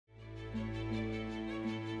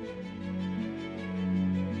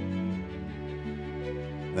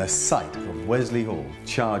The sight of Wesley Hall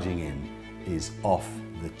charging in is off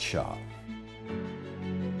the chart.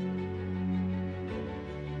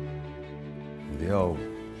 The old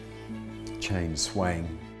chain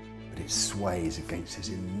swaying, but it sways against his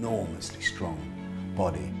enormously strong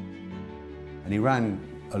body. And he ran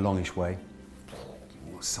a longish way,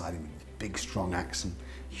 side him, big strong accent,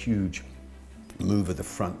 huge move of the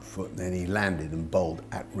front foot, and then he landed and bowled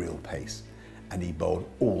at real pace. And he bowled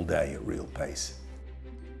all day at real pace.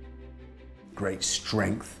 Great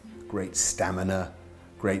strength, great stamina,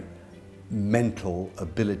 great mental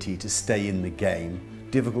ability to stay in the game.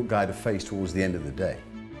 Difficult guy to face towards the end of the day.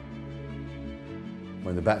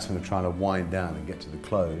 When the batsmen are trying to wind down and get to the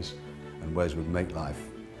close, and Wes would make life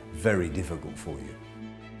very difficult for you.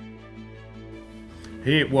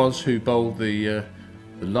 He it was who bowled the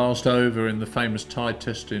last over in the famous Tide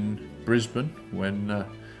Test in Brisbane when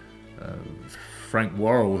Frank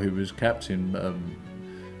Worrell, who was captain,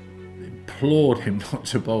 implored him not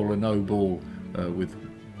to bowl a no ball with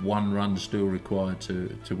 1 run still required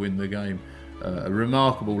to win the game. A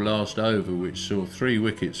remarkable last over which saw 3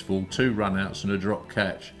 wickets fall, 2 run-outs and a drop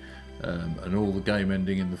catch, and all the game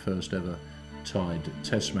ending in the first ever Tide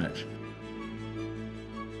Test match.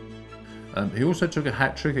 He also took a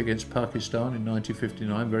hat-trick against Pakistan in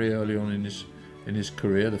 1959, very early on in his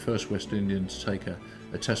career, the first West Indian to take a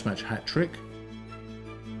Test match hat-trick.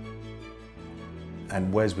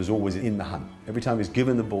 And Wes was always in the hunt. Every time he was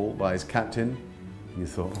given the ball by his captain, you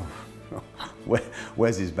thought, oh,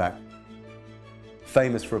 Wes is back.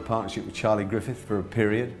 Famous for a partnership with Charlie Griffith for a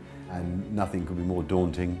period, and nothing could be more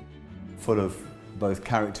daunting. Full of both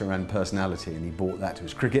character and personality, and he brought that to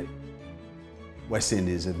his cricket. West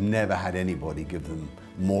Indies have never had anybody give them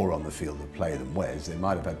more on the field of play than Wes. They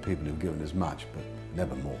might have had people who've given as much, but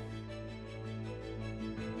never more.